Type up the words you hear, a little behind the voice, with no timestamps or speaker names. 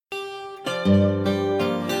Para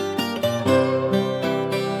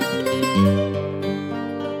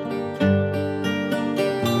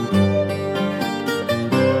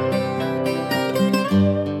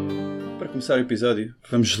começar o episódio,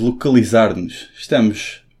 vamos localizar-nos.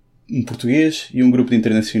 Estamos um português e um grupo de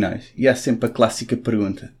internacionais. E há sempre a clássica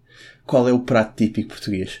pergunta. Qual é o prato típico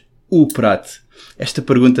português? O prato. Esta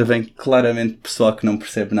pergunta vem claramente de pessoal que não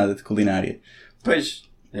percebe nada de culinária. Pois,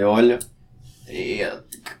 eu olho.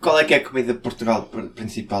 Qual é que é a comida de Portugal,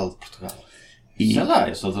 principal de Portugal? Sei lá,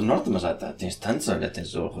 eu sou do Norte, mas já tens tantos, olha,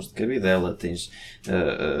 tens o arroz de cabidela, tens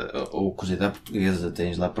o cozido à portuguesa,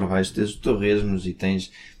 tens lá por baixo, tens os torresmos e tens,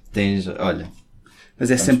 olha... Mas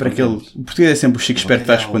é sempre aquele... O português é sempre o Chico Esperto que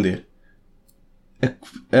vai responder.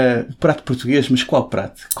 O prato português, mas qual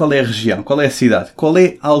prato? Qual é a região? Qual é a cidade? Qual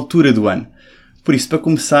é a altura do ano? Por isso, para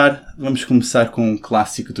começar, vamos começar com um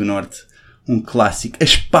clássico do Norte. Um clássico.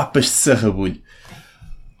 As papas de sarrabulho.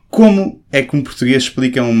 Como é que um português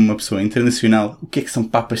explica a uma pessoa internacional o que é que são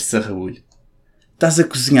papas de sarrabulho? Estás a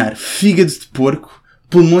cozinhar fígado de porco,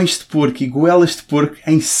 pulmões de porco e goelas de porco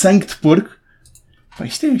em sangue de porco? Pá,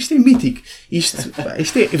 isto é mítico. Isto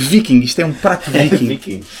é viking. Isto é um prato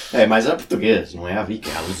viking. É mais a português, não é a viking,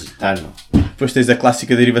 é a lusitano. Depois tens a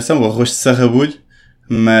clássica derivação, o arroz de sarrabulho.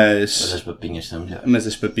 Mas as papinhas são melhores. Mas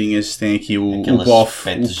as papinhas têm aqui o bofe,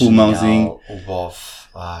 o pulmãozinho. O bofe.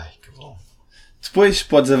 Ai, que bom. Depois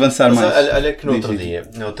podes avançar mais. Olha que no outro dia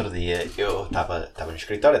eu estava no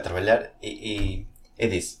escritório a trabalhar e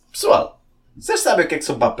disse: pessoal, vocês sabem o que é que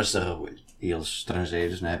são papas de sarrabulho? E eles,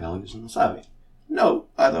 estrangeiros, né, belgas, não sabem. No,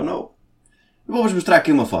 I don't know. Vou-vos mostrar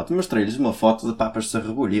aqui uma foto. Mostrei-lhes uma foto de papas de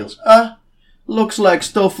sarrabulho e eles: looks like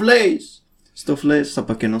stoflace. Stoflace, só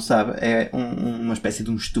para quem não sabe, é uma espécie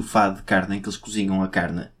de um estufado de carne em que eles cozinham a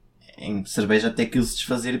carne em cerveja até aquilo se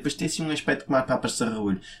desfazer e depois tem assim um aspecto como as papas de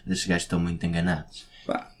sarrabulho. Estes gajos estão muito enganados.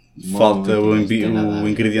 Falta o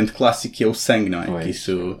ingrediente clássico que é o sangue, não é? Pois, que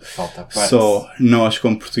isso só nós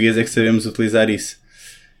como portugueses é que sabemos utilizar isso.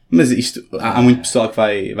 Mas isto, há muito pessoal que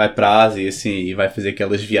vai para a Ásia assim, e vai fazer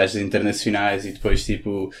aquelas viagens internacionais e depois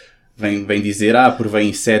tipo vem dizer, provei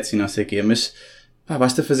insetos e não sei o quê, mas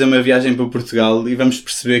basta fazer uma viagem para Portugal e vamos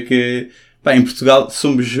perceber que em Portugal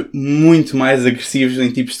somos muito mais agressivos em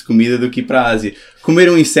tipos de comida do que ir para a Ásia. Comer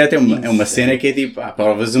um inseto é uma cena que é tipo,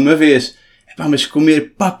 provas uma vez. Mas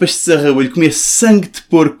comer papas de sarrabulho, comer sangue de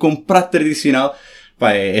porco como prato tradicional,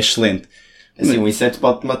 é excelente. Assim, um inseto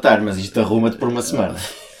pode-te matar, mas isto arruma-te por uma semana.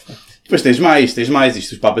 Depois tens mais.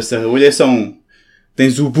 Isto, os papas de sarrabulho são...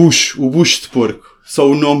 Tens o bucho de porco. Só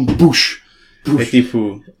o nome bucho. É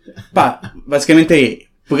tipo... basicamente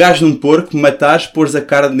é pegares num porco, matares, pôres a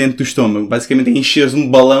carne dentro do estômago. Basicamente é encheres um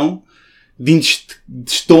balão de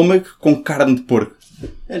estômago com carne de porco.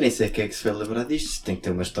 Eu nem sei quem é que se vai lembrar disto. Isto tem que ter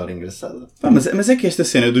uma história engraçada. Mas é que esta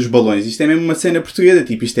cena dos balões, isto é mesmo uma cena portuguesa.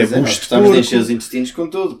 Tipo, isto é bucho de porco. Gostamos de encher os intestinos com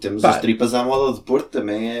tudo. Temos as tripas à moda de porco,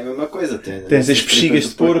 também é a mesma coisa. Tens as bexigas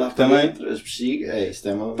de porco também. Dentro, as bexigas, isto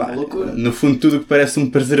é uma loucura. No fundo, tudo o que parece um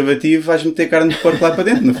preservativo, vais meter carne de porco lá para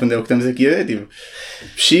dentro. No fundo é o que estamos aqui a ver. Tipo,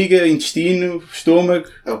 bexiga, intestino, estômago.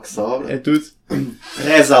 É o que sobra. É tudo.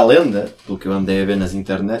 Reza a lenda, pelo que eu andei a ver nas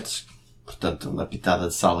internets, portanto, uma pitada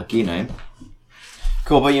de sal aqui, não é?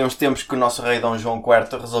 Que houve aí uns tempos que o nosso rei Dom João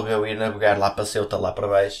IV resolveu ir navegar lá para Ceuta, lá para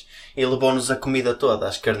baixo, e levou-nos a comida toda,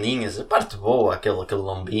 as carninhas, a parte boa, aquele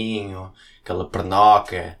lombinho, aquela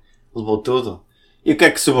pernoca, levou tudo. E o que é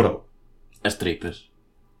que sobrou? As tripas.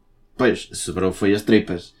 Pois, sobrou foi as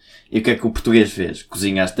tripas. E o que é que o português fez?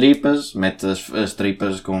 Cozinha as tripas, mete as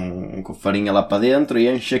tripas com farinha lá para dentro e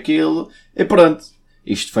enche aquilo, e pronto.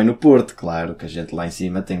 Isto foi no Porto, claro, que a gente lá em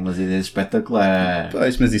cima tem umas ideias espetaculares.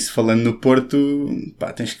 Pois, mas isso falando no Porto,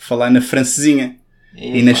 tens que falar na francesinha.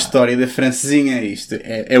 E na história da francesinha. Isto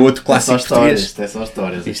é outro clássico português. Isto é só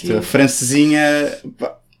histórias. Isto, a francesinha,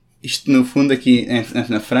 isto no fundo aqui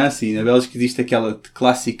na França e na Bélgica existe aquele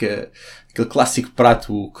clássico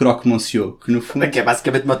prato, o croque monsieur, que no fundo... Que é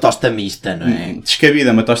basicamente uma tosta mista, não é?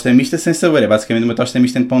 Descabida, uma tosta mista sem sabor. É basicamente uma tosta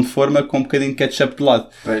mista em pão de forma com um bocadinho de ketchup do lado.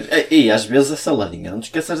 Pois, e às vezes a saladinha. Não te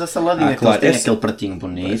esqueças da saladinha. Claro, tem aquele pratinho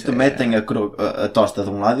bonito, metem a tosta de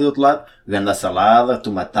um lado e do outro lado, ganda salada,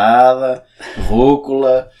 tomatada,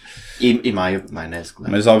 rúcula e maionese, claro.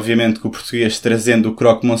 Mas obviamente que o português, trazendo o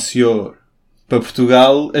croque monsieur para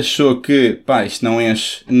Portugal, achou que, isto não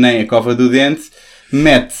enche nem a cova do dente,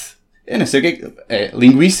 mete... Eu não sei o que é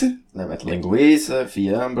linguiça. Mete linguiça,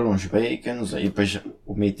 fiambre, uns bacons e depois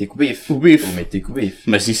o mítico bife. O bife. O mítico bife.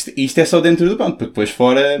 Mas isto é só dentro do pão, porque depois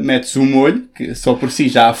fora metes o molho, que só por si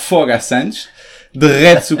já afoga a Santos,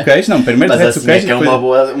 derrete-se o queijo. Não, primeiro derrete-se o queijo. Mas assim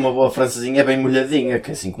é que uma boa francesinha bem molhadinha,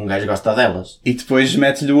 que assim que um gajo gosta delas. E depois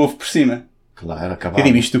metes-lhe o ovo por cima. Claro, Eu acabava.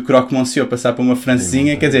 digo isto do croque monsieur passar para uma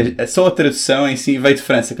francesinha, quer dizer, só a tradução em si veio de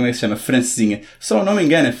França, como é que se chama? Francesinha. Só o nome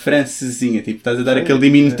engana, francesinha. Tipo, estás a dar aquele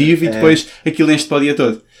diminutivo e depois aquilo enche-te para o dia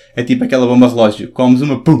todo. É tipo aquela bomba relógio. Comes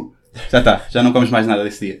uma, pum! Já está. Já não comes mais nada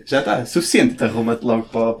desse dia. Já está. Suficiente. Arruma-te logo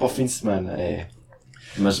para o fim de semana.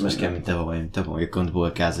 Mas que é muito bom, é muito bom. Eu quando vou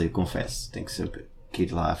a casa, eu confesso, tenho que sempre que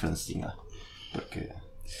ir lá à francesinha. Porque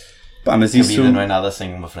Pá, mas a isso... vida não é nada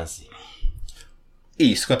sem uma francesinha.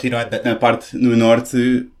 E isso, continuando na parte no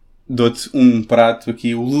norte, dou-te um prato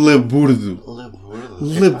aqui, o laburdo.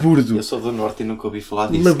 Laburdo. Eu sou do norte e nunca ouvi falar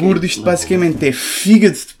disso. Laburdo, isto basicamente é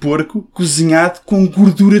fígado de porco cozinhado com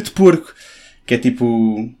gordura de porco. Que é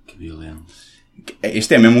tipo... Que violento.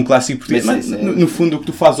 Este é mesmo um clássico português. Mas Mas, é- no fundo, o que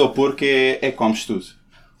tu fazes ao porco é comes tudo.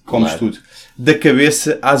 Comes Claro. tudo. Da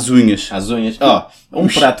cabeça às unhas. Às unhas. Um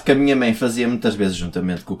prato que a minha mãe fazia muitas vezes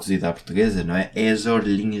juntamente com o cozido à portuguesa, não é? É as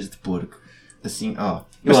orelhinhas de porco. Assim, eu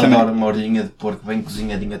Mas adoro também- uma orelhinha de porco bem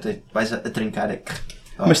cozinhadinha, até vais a trincar.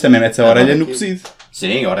 Mas também metes a orelha no cozido.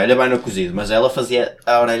 Sim, a orelha vai no cozido, mas ela fazia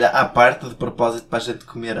a orelha à parte de propósito para a gente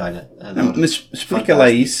comer, olha. Adoro. Mas explica lá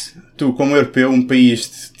isso. Tu, como europeu, um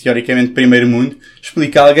país de, teoricamente de primeiro mundo,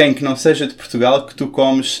 explica a alguém que não seja de Portugal que tu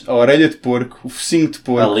comes a orelha de porco, o focinho de A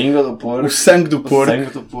porco, língua do porco. o sangue do porco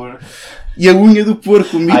sangue do porco. e a unha do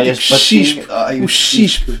porco, o mítico as patinhas. chispe. Ai, O os chispe.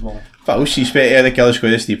 chispes, bom. Pá, o chispe é daquelas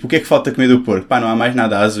coisas tipo, o que é que falta comer do porco? Pá, não há mais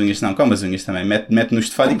nada, as unhas. Não, come as unhas também. Mete no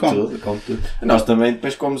estofado e come. Come tudo. Nós também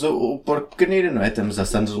depois comemos o porco pequenino, não é? Temos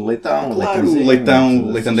assados do leitão, Claro, leitãozinho,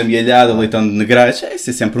 o leitão de amealhada, o leitão de negrais, isso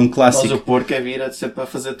é sempre um Nós clássico. o porco é vir sempre a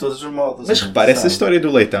fazer todos os modos. Mas repara, essa história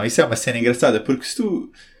do leitão, isso é uma cena engraçada, porque se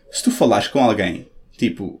tu falares com alguém,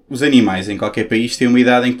 tipo, os animais em qualquer país têm uma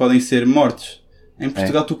idade em que podem ser mortos. Em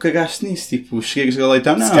Portugal tu cagaste nisso, tipo, chegas ao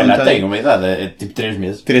leitão, não, Se calhar tá- tem uma idade, é tipo 3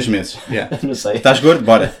 meses. 3 meses, yeah. Não sei. Estás gordo?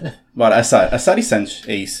 Bora, assar e sandes,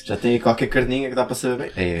 é isso. Já tem qualquer carninha que dá para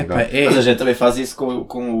saber bem. Epá, é. Mas a gente também faz isso com o,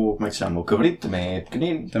 como é que se chama? O cabrito também é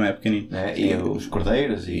pequenino. Também é pequenino. Né? E os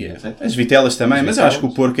cordeiros e Yeah. etc. As vitelas também, As mas eu acho que o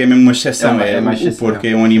vitelas. porco é mesmo uma exceção. É mais o exceção. porco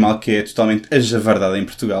é um animal que é totalmente ajavardado em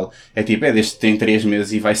Portugal. É tipo, é desde que tem 3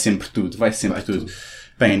 meses e vai sempre tudo, vai sempre tudo.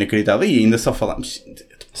 Bem, inacreditável. E ainda só falamos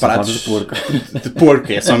de pratos de porco. de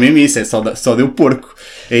porco, é só mesmo isso, é só deu porco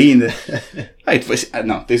ainda. Aí depois,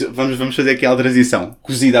 não, vamos fazer aqui a transição.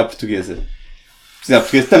 Cozida à portuguesa. Cozida à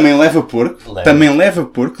portuguesa também leva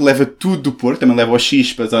porco, leva tudo do porco, também leva o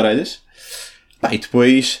chispa, as orelhas. Pá, e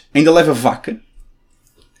depois ainda leva vaca.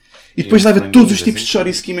 E depois E leva frango, todos os de tipos vez de em quando.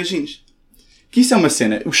 chouriço que imagines. Que isso é uma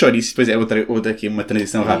cena. O chouriço, depois é outra aqui, uma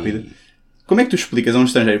transição rápida. Como é que tu explicas a um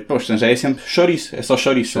estrangeiro? Pô, o estrangeiro é sempre chouriço, é só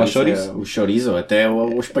chouriço, só chouriço. O chorizo, até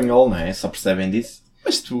o espanhol, não é? Só percebem disso.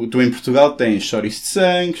 Mas tu em Portugal tens chouriço de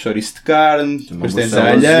sangue, chouriço de carne, depois tens a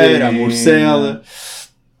morcelazinha. alheira, a morcela.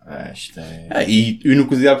 Isto é... E no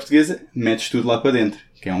cozido à portuguesa metes tudo lá para dentro,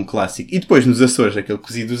 que é um clássico. E depois nos Açores, aquele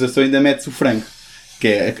cozido dos Açores, ainda metes o frango. Que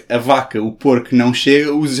é a vaca, o porco não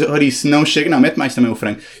chega, o chouriço não chega, não, mete mais também o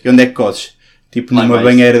frango. E onde é que cozes? Tipo Lá numa mais.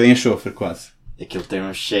 banheira de enxofre, quase. Aquilo tem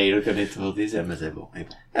um cheiro que eu nem te vou dizer, mas é bom. É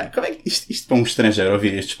bom. Como é que isto para um estrangeiro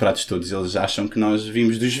ouvir estes pratos todos, eles acham que nós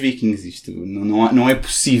vimos dos vikings. Isto não é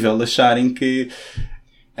possível acharem que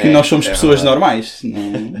nós somos pessoas verdade. normais.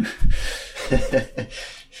 Não...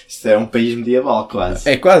 Isto é um país medieval, quase.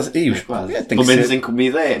 É quase. E os, Quase. tem Pelo que menos ser. em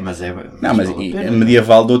comida é, mas é... Não, mas vale a e pena. a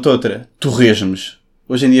medieval dou-te outra. Torresmos.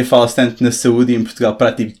 Hoje em dia fala-se tanto na saúde e em Portugal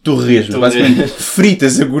para tipo torresmos. Basicamente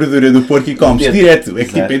fritas a gordura do porco e comes direto. É que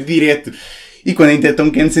tipo, Exato. é direto. E quando ainda é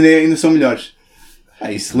tão quentes ainda são melhores.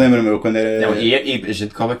 Isso lembra-me eu quando era... Não, e a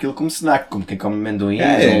gente come aquilo como snack, como quem come amendoim.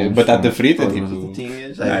 batata frita, tipo...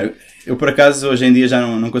 Não, eu por acaso hoje em dia já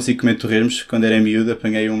não consigo comer torresmos. Quando era miúdo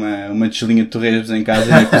apanhei uma tigelinha de torresmos em casa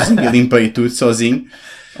na cozinha, limpei tudo sozinho.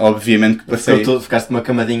 Obviamente que passei... Ficaste com uma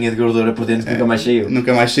camadinha de gordura por dentro que nunca mais saiu.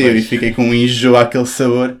 Nunca mais saiu e fiquei com um enjoo àquele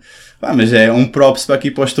sabor. Mas é um props para aqui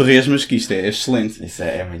para os torresmos que isto é excelente. Isso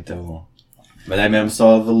é muito bom. Mas é mesmo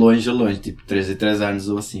só de longe a longe, tipo 3 em 3 anos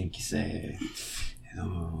ou assim, que isso é...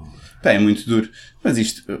 É muito duro. Mas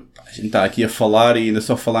isto, a gente está aqui a falar e ainda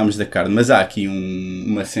só falámos da carne. Mas há aqui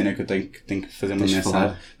uma cena que eu tenho que fazer uma Tens de menção.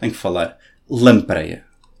 falar? Tenho que falar. Lampreia.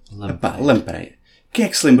 Lampreia. Quem é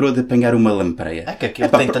que se lembrou de apanhar uma lampreia? É que aquilo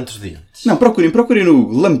tem tantos dentes. Não, procurem no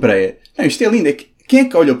Google, lampreia. Não, isto é lindo. Quem é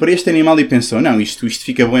que olhou para este animal e pensou, não, isto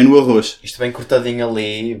fica bem no arroz? Isto bem cortadinho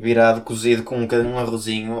ali, virado, cozido com um bocadinho de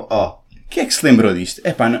arrozinho, ó. Quem é que se lembrou disto?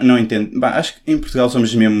 Não entendo. Acho que em Portugal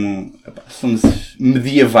somos mesmo... somos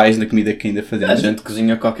medievais na comida que ainda A fazemos. gente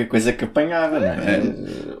cozinha qualquer coisa que apanhava, não é?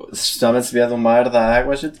 Se vier do mar, da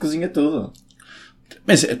água, a gente cozinha tudo.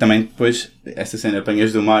 Mas também depois essa cena,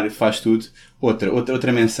 apanhas do mar, faz tudo.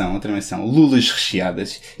 Outra menção. Lulas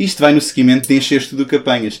recheadas. Isto vai no seguimento de encheres tudo o que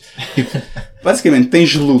apanhas. Tipo, basicamente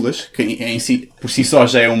tens lulas, que em si, por si só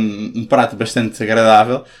já é um prato bastante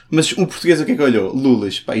agradável, mas o português o que é que olhou?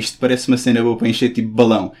 Lulas. Pá, isto parece uma cena boa para encher tipo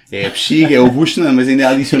balão. É a bexiga, é o busto, não, mas ainda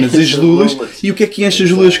adicionas as lulas. E o que é que enche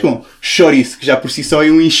as lulas com? Chouriço, que já por si só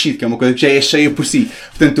é um enchido, que é uma coisa que já é cheia por si.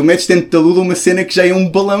 Portanto, tu metes dentro da lula uma cena que já é um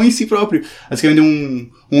balão em si próprio. Basicamente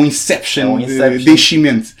um Inception, de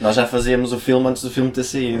enchimento. Nós já fazíamos o filme antes do filme ter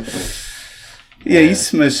saído. E é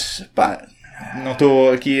isso, mas pá, não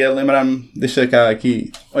estou aqui a lembrar-me, deixa cá aqui,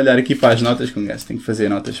 olhar aqui para as notas, que um gajo tem que fazer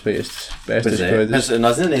notas para estas coisas. Mas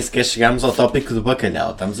nós ainda nem sequer chegámos ao tópico do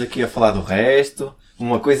bacalhau. Estamos aqui a falar do resto,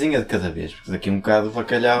 uma coisinha de cada vez, porque daqui um bocado o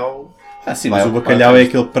bacalhau... Sim, mas o bacalhau é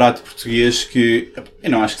aquele prato português que eu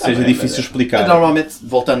não acho que seja difícil explicar. Normalmente,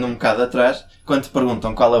 voltando um bocado atrás, quando te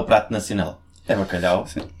perguntam qual é o prato nacional, é bacalhau.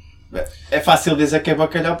 Sim. É fácil dizer que é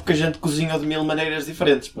bacalhau porque a gente cozinha de mil maneiras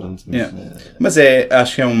diferentes. Pronto, mas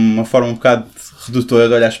acho que é uma forma um bocado redutora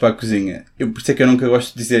de olhares para a cozinha. Por isso é que eu nunca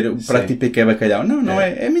gosto de dizer o prato típico é bacalhau. Não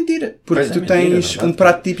é mentira. Porque tu tens um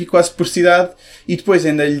prato típico quase por cidade e depois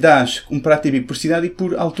ainda lhe dás um prato típico por cidade e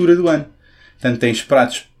por altura do ano. Portanto, tens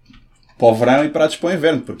pratos para o verão e pratos para o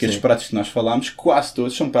inverno, porque estes pratos que nós falámos, quase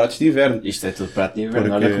todos são pratos de inverno. Isto é tudo prato de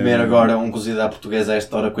inverno. Olha, comer agora um cozido à portuguesa a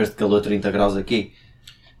esta hora com este calor 30 graus aqui.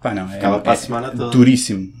 Pá, não, ficava para a semana toda.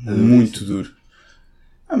 Duríssimo. Muito duro.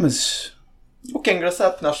 Mas... O que é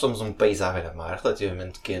engraçado é que nós somos um país à beira-mar,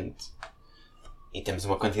 relativamente quente, e temos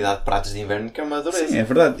uma quantidade de pratos de inverno que é uma dureza. Sim, é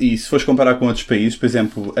verdade. E se fores comparar com outros países, por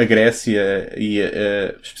exemplo, a Grécia,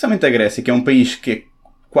 especialmente a Grécia, que é um país que é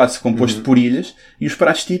quase composto por ilhas, e os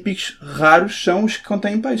pratos típicos raros são os que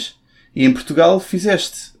contêm peixe. E em Portugal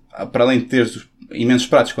fizeste, para além de teres imensos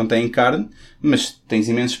pratos que contêm carne, mas tens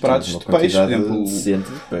imensos pratos de peixe. Por exemplo,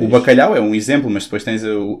 o bacalhau é um exemplo, mas depois tens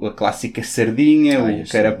a clássica sardinha, o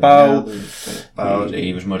carapau,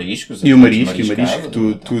 e os mariscos. E o marisco,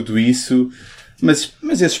 tudo isso. Mas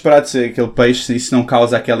esses pratos, aquele peixe, isso não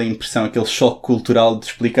causa aquela impressão, aquele choque cultural de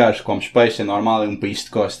explicares, comes peixe, é normal, é um país de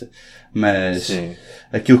costa. Mas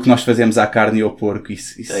aquilo que nós fazemos à carne e ao porco,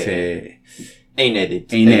 isso é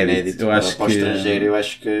inédito. É inédito. Eu acho para o estrangeiro, eu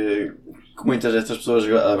acho que muitas destas pessoas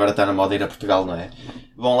agora está na moda ir a Portugal, não é?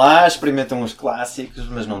 Vão lá, experimentam os clássicos,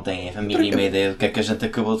 mas não têm a mínima ideia do que é que a gente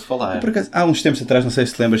acabou de falar. Por acaso, há uns tempos atrás, não sei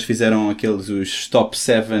se te lembras, fizeram os top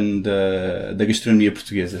 7 da gastronomia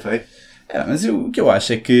portuguesa. Foi? Mas o que eu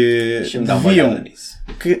acho é que deviam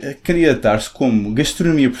candidatar-se como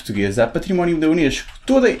gastronomia portuguesa a património da Unesco.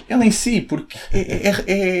 Toda ela em si, porque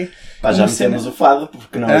já metemos o fado,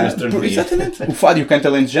 porque não é gastronomia. Exatamente. O fado e o canto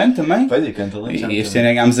alentejano também. Pois, e canto alentejano. E este ano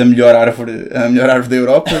ganhámos a melhor árvore da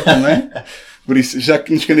Europa também. Por isso, já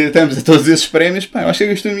que nos candidatamos a todos esses prémios, eu acho que a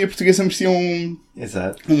gastronomia portuguesa merecia um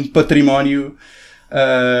património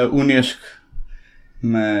Unesco.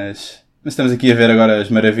 Mas estamos aqui a ver agora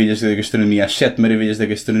as maravilhas da gastronomia, as 7 maravilhas da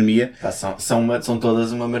gastronomia. São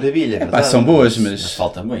todas uma maravilha. São boas, mas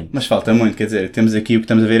falta muito. Mas falta muito, quer dizer, temos aqui o que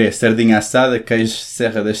estamos a ver é sardinha assada, queijo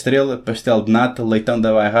Serra da Estrela, pastel de nata, leitão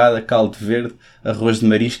da bairrada, caldo verde, arroz de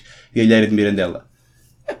marisco e alheira de mirandela.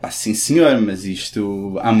 Sim senhor, mas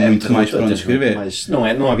isto há muito mais para onde escrever. Mas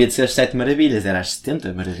não havia de ser as 7 maravilhas, era as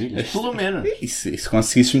 70 maravilhas, pelo menos. E se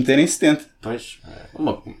conseguisses meter em 70? Pois,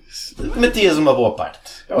 metias uma boa parte.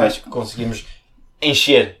 Eu acho que conseguimos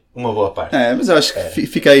encher uma boa parte. Mas eu acho que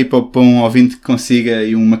fica aí para um ouvinte que consiga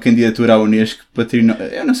uma candidatura à Unesco,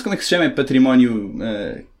 eu não sei como é que se chama, é património...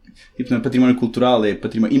 não é património cultural, é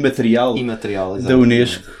património imaterial da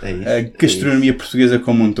Unesco, a gastronomia portuguesa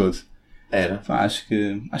como um todo. Era. Acho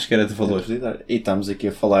que era de valor. E estamos aqui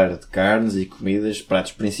a falar de carnes e comidas,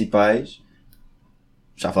 pratos principais.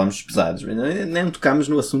 Já falamos dos pesados, nem tocámos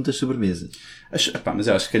no assunto das sobremesas. Mas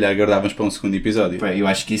eu acho que calhar guardávamos para um segundo episódio. Eu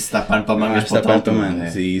acho que isso dá pano para mangas para pano para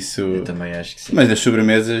mangas. Eu também acho que sim. Mas as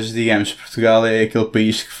sobremesas, digamos, Portugal é aquele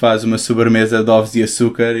país que faz uma sobremesa de ovos e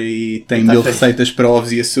açúcar e tem 1000 receitas para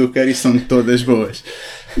ovos e açúcar e são todas boas.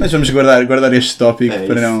 Mas vamos guardar este tópico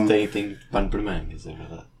para não... Tem pano para mangas, é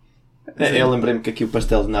verdade. Eu lembrei-me que aqui o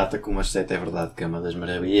pastel de nata com umas 7 é verdade que é uma das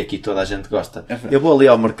maravilhas e aqui toda a gente gosta. Eu vou ali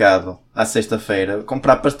ao mercado à sexta-feira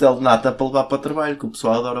comprar pastel de nata para levar para o trabalho, que o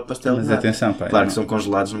pessoal adora pastel de nata. Atenção, pai. Claro que são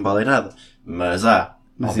congelados, não valem nada. Mas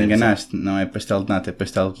enganaste, não é pastel de nata, é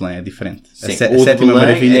pastel de Belém, é diferente. Sim, a sétima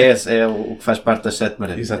maravilha é o que faz parte das 7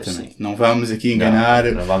 maravilhas. Exatamente. Sim. Não vamos aqui enganar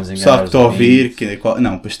o pessoal que está a ouvir.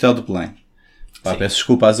 Não, pastel de Belém. Peço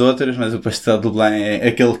desculpa às outras, mas o pastel de Belém é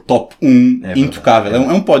aquele top 1 intocável. É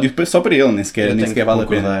um pódio só para ele, nem sequer vale a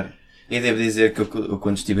pena. E devo dizer que eu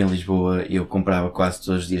quando estive em Lisboa, eu comprava quase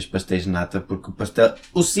todos os dias pastéis de nata, porque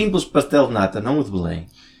o simples pastel de nata, não o de Belém,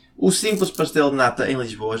 o simples pastel de nata em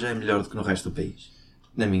Lisboa já é melhor do que no resto do país.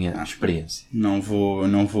 Na minha experiência. Não vou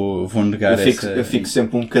negar Eu fico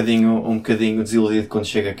sempre um bocadinho desiludido quando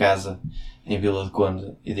chego a casa, em Vila de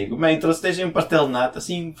Conde, e digo, mãe, trouxe um pastel de nata,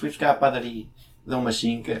 assim, fui buscar à padaria, dou uma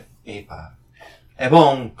chinca, e pá, é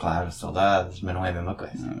bom, claro, saudades, mas não é a mesma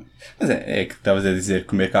coisa. Mas é que estavas a dizer,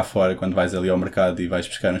 comer cá fora quando vais ali ao mercado e vais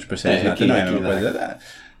buscar uns pastéis de nata, não é a mesma coisa.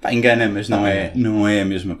 Pá, engana, mas não é a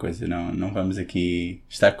mesma coisa. Não vamos aqui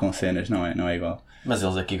estar com cenas, não é igual. Mas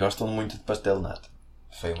eles aqui gostam muito de pastel de nata.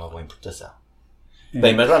 Foi uma boa importação.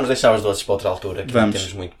 Bem, mas vamos deixar os doces para outra altura, que não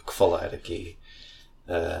temos muito que falar aqui.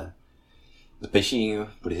 De peixinho,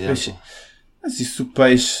 por exemplo. Mas isso o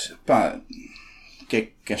peixe, pá, o que é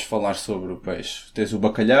que queres falar sobre o peixe? Tens o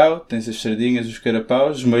bacalhau, tens as sardinhas, os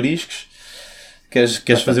carapaus, os mariscos. Queres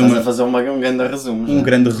fazer um grande resumo. Um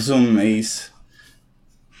grande resumo, é isso.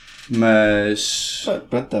 Mas...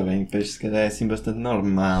 Pronto, está bem. Peixe se calhar é assim bastante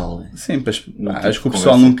normal. Sim, acho que o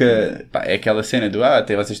pessoal nunca... Pá, é aquela cena do...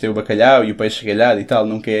 até vocês têm o bacalhau e o peixe galhado e tal.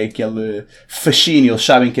 Nunca é aquele fascínio. Eles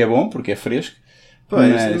sabem que é bom, porque é fresco. Pois,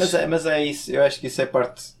 mas é isso. Eu acho que isso é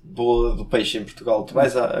parte boa do peixe em Portugal. Tu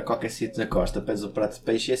vais a qualquer sítio na costa, pedes o prato de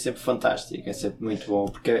peixe e é sempre fantástico. É sempre muito bom,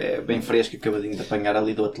 porque é bem fresco, acabadinho de apanhar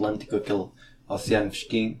ali do Atlântico, aquele oceano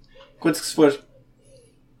fresquinho. Enquanto que se for...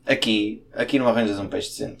 Aqui não arranjas um peixe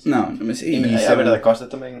decente. Não, mas à beira da costa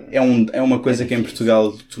também... É uma coisa que em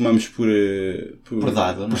Portugal tomamos por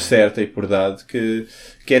dado, por certa e por dado, que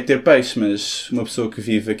é ter peixe, mas uma pessoa que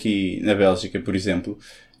vive aqui na Bélgica, por exemplo,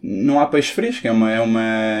 não há peixe fresco,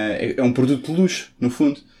 é um produto de luxo, no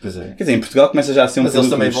fundo. Pois é. Quer dizer, em Portugal começa já a ser um produto de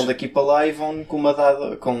luxo. Mas eles também vão daqui para lá e vão com uma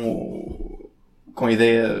dada, com a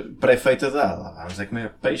ideia pré-feita de vamos a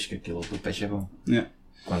comer peixe, que aquilo do peixe é bom. Yeah.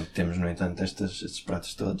 Quando temos, no entanto, estes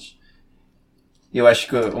pratos todos. Eu acho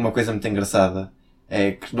que uma coisa muito engraçada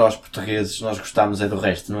é que nós portugueses, nós gostamos é do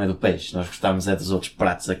resto, não é do peixe. Nós gostamos é dos outros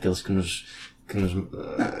pratos, aqueles que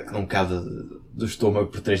não cabe do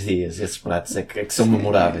estômago por 3 dias. Esses pratos é que são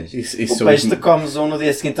memoráveis. O peixe te comes um, no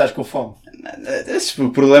dia seguinte estás com fome.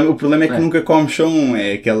 O problema é que nunca comes só um.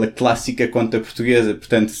 É aquela clássica conta portuguesa.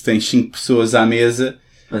 Portanto, se tens 5 pessoas à mesa...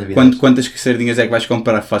 Quantas sardinhas é que vais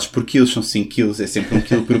comprar? Fazes por quilos, são 5 quilos, é sempre 1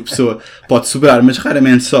 quilo por pessoa, pode sobrar, mas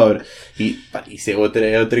raramente sobra. E isso é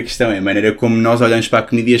outra questão, é a maneira como nós olhamos para a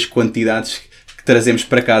comida e as quantidades que trazemos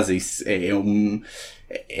para casa. Isso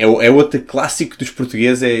é outro clássico dos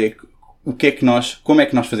portugueses, é como é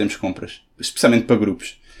que nós fazemos compras, especialmente para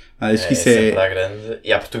grupos. Acho que isso sempre à grande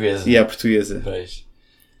e à portuguesa. Pois.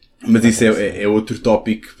 Mas isso é outro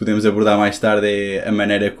tópico que podemos abordar mais tarde, é a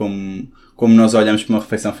maneira como nós olhamos para uma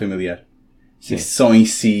refeição familiar. Sim. Só em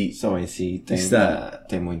si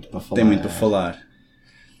tem muito para falar. Tem muito para falar.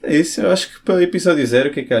 É isso, eu acho que para o episódio 0,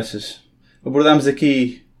 o que é que achas? Abordámos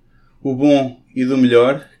aqui o bom e do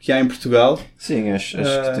melhor que há em Portugal. Sim, acho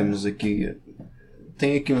que temos aqui...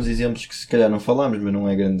 Tem aqui uns exemplos que se calhar não falámos, mas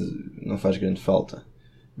não faz grande falta.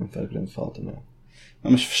 Não faz grande falta, não.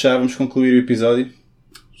 Vamos concluir o episódio.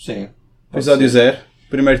 Sim. Episódio 0,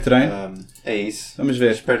 primeiro treino. É isso. Vamos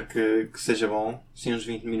ver. Espero que seja bom. Sim, uns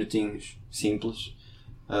 20 minutinhos simples.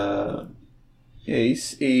 É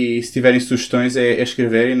isso. E se tiverem sugestões é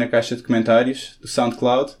escreverem na caixa de comentários do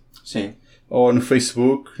SoundCloud. Sim. Ou no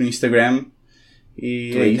Facebook, no Instagram. E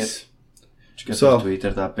Twitter. É isso. Esqueça o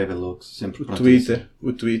Twitter da PBLux. Sempre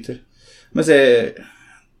o Twitter. Mas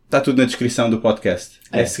está tudo na descrição do podcast.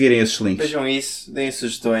 É seguirem esses links. Vejam isso, deem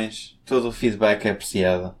sugestões. Todo o feedback é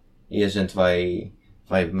apreciado. E a gente vai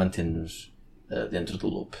manter-nos dentro do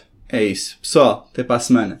loop. É isso. Pessoal, até para a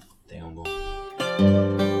semana. Tenham um bom.